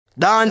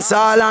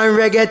Dancehall and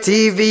Reggae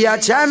TV a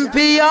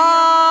champion.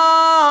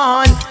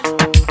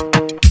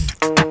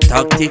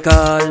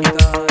 Tactical,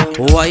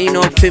 wine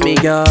up for me,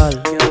 girl.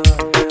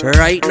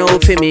 Right now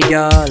for me,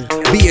 girl.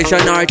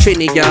 Bayesian or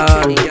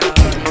Trinidad.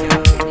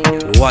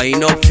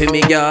 Wine up for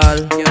me,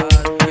 girl.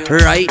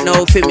 Right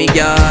now for me,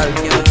 girl.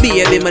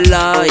 Baby, me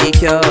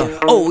like ya.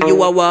 Oh,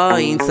 you a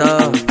wine,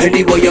 sir.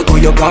 Anywhere you go,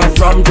 you come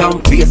from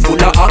jam. Face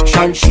full of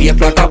action,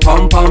 shake like a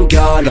pom pom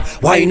girl.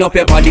 Wind up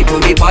your body to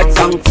the bad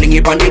song, fling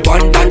it on the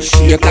band and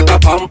shake like a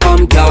pom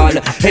pom girl.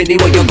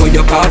 Anywhere you go,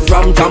 you come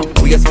from jam.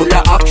 Face full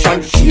of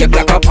action, shake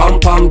like a pom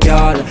pom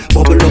girl.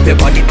 Bubble up your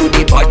body to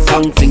the bad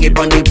song, fling it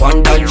on the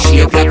band and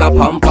shake like a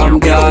pom pom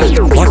girl.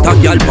 What a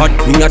girl, but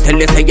me a tell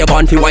you say you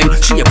born fi wine.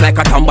 Shake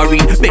like a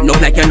tambourine, bend up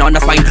like you're on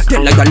the spine.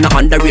 Tell a girl not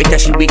underrated,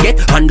 she we get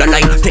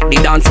underline. Take the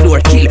dance floor,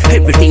 kill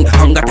everything,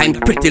 hunger time.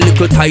 Pretty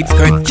little tight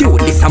skirt,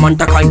 cute this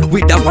Samantha kind.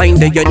 With the wine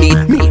that you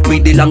need, me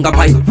with the longer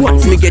pipe.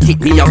 Once me get it,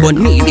 me a gon'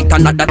 need it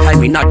another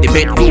time. In the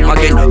bedroom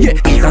again, yeah,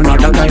 it's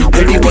another guy.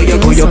 Anywhere you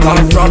go, you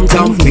come from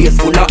jam. Face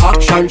full of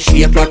action,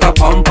 shake like a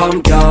pom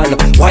pom girl.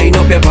 Wind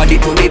up your body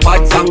to the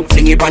bad song,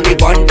 fling it on the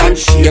band and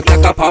shake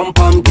like a pom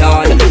pom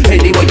girl.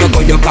 Anywhere you go,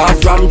 you come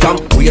from jam.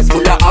 Face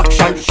full of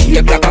action,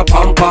 shake like a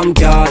pom pom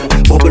girl.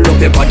 Bubble up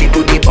your body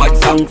to the bad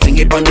song,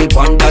 fling it on the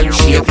band and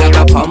shake like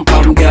a pom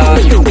pom girl.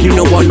 You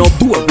know what, no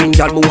boring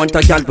girl, me want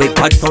a girl with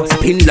bad so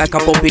spin like a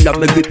puppy, love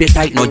me grip it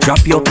tight, no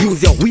drop you.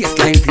 Use your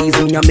waistline please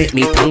when you make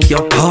me thank you.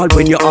 All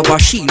when you have a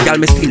shield, girl,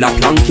 me still a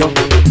plank you.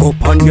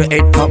 Up on your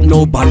head top,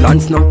 no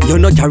balance no. You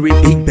no carry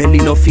big belly,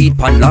 no feed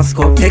pan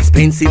Lasco.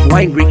 Expensive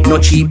wine rig, no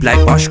cheap like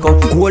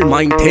Bashko. Gold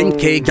mine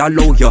 10K, girl,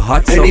 oh you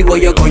hot so. Anywhere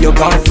you go, you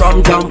come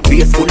from jam.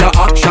 Face full of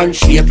action,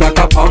 shake like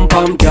a pom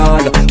pom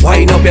girl.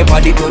 Wind up your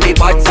body to the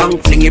bad song,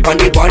 fling it on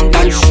the band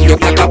and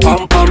shake like a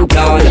pom pom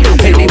girl.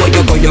 Anywhere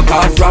you go, you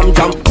come from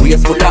jam.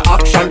 Face full of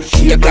action,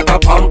 shake like a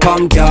pom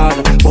pom girl.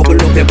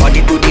 Bubble up your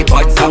body to the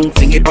bad song,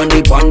 fling it on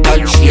the band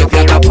and shake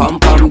like a pom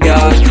pom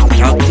girl.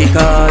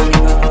 Tactical,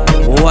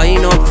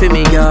 wine up for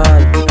me, girl.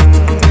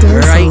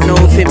 Right now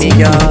for me,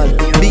 girl.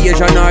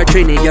 Bayesian or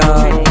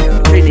Trinidad.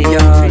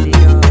 Trinidad.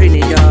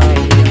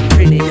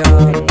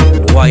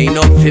 Wine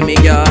up for me,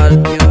 girl.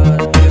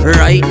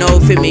 Right now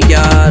for me,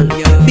 girl.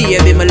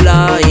 Baby, me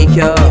like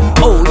ya.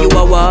 Oh, you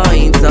a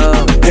wine,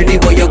 sir.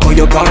 Anywhere you go,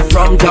 you come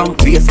from jam.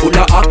 Face full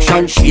of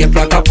action, shake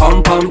like a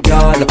pom pom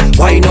girl.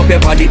 Wind up your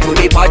body to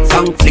the bad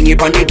song, fling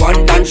it on the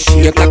band and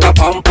shake like a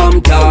pom pom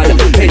girl.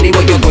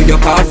 Anywhere you go, you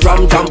come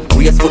from jam.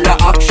 Face full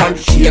of action,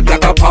 shake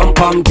like a pom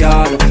pom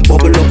girl.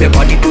 Bubble up your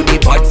body to the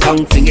bad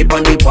song, fling it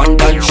on the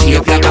band and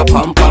shake like a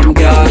pom pom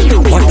girl.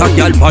 What a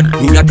girl, but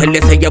me a tell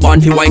you say you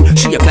born fi wine.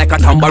 Shake like a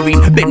tambourine,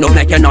 bend up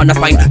like you're on a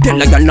spine. Tell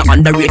a girl not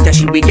underrated,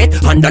 she we get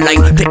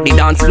underline. Take the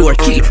dance floor,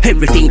 kill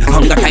everything,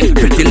 hunger time.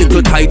 Pretty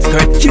little tight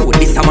skirt, cute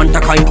this Samantha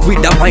kind.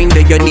 With the wine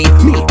that you need,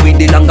 me with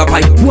the longer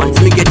pipe. Once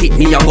me get it,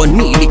 me a gon'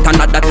 need it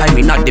another time.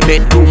 In the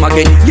bedroom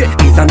again, yeah,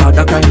 it's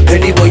another kind.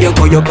 Anywhere you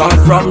go, you come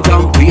from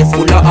jam. Face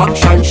full of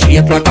action,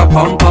 shake like a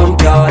pom pom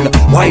girl.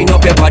 Wind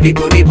up your body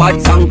to the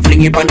bad song,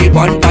 fling it on the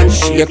band and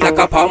shake like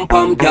a pom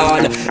pom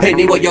girl.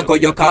 Anywhere you go,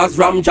 you cause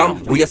ram jam.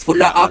 Face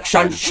full of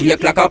action,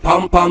 shake like a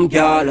pom pom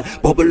girl.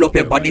 Bubble up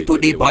your body to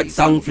the bad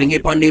song, fling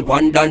it on the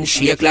band and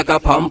shake like a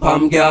pom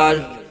pom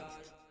girl.